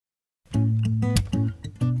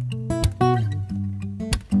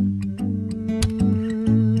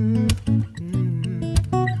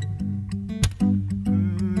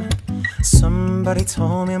Everybody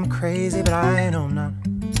told me I'm crazy, but I know I'm not.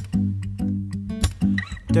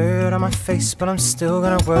 Dirt on my face, but I'm still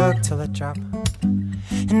gonna work till I drop.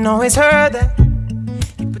 And always heard that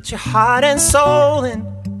you put your heart and soul in,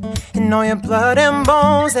 and all your blood and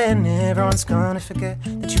bones, then everyone's gonna forget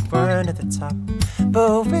that you weren't at the top.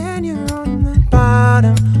 But when you're on the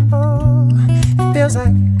bottom, oh, it feels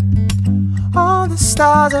like all the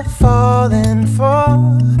stars are falling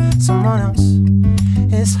for someone else.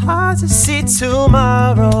 It's hard to see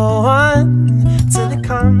tomorrow until it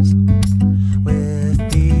comes. With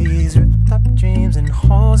these ripped up dreams and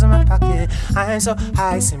holes in my pocket, I'm so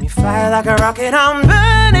high, see me fly like a rocket. I'm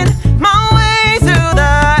burning my way through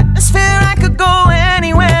the atmosphere. I could go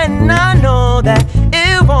anywhere, and I know that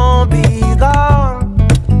it won't be long.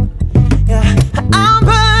 Yeah, I'm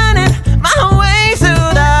burning my way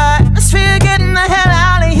through the atmosphere, getting the hell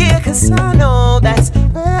out of here, 'cause I know that's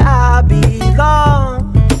where I belong.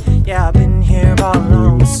 Yeah, I've been here all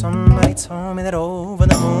along. Somebody told me that over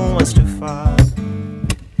the moon was too far,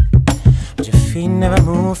 but your feet never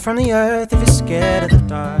move from the earth if you're scared of the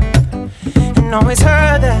dark. And always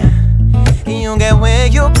heard that you'll get where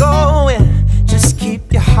you're going, just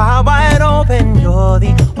keep your heart wide open. You're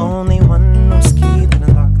the only one who's keeping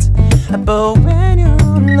it locked. But when you're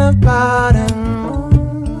on the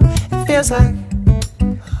bottom, it feels like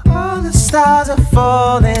all the stars are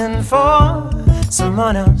falling for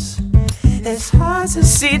someone else. It's hard to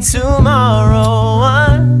see tomorrow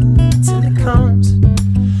until it comes.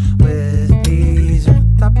 With these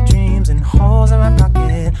ripped up dreams and holes in my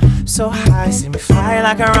pocket, so high, see me fly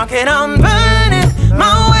like a rocket. I'm burning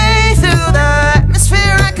my way through the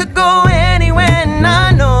atmosphere. I could go anywhere, and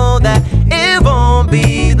I know that it won't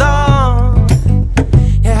be long.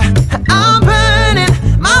 Yeah, I'm burning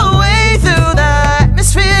my way through the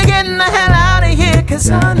atmosphere, getting the hell out of here, 'cause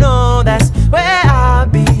I know that's where I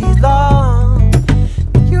belong.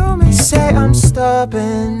 You may say I'm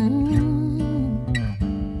stubborn,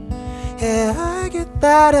 yeah, I get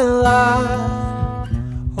that a lot.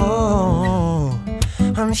 Oh,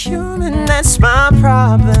 I'm human, that's my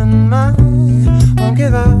problem. I won't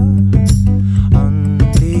give up on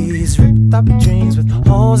these ripped up dreams with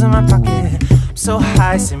holes in my pocket. I'm so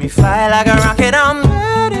high, see me fly like a rocket. I'm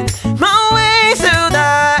burning my way through the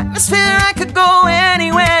atmosphere. I could go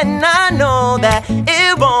anywhere, and I know that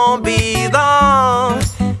it won't be long.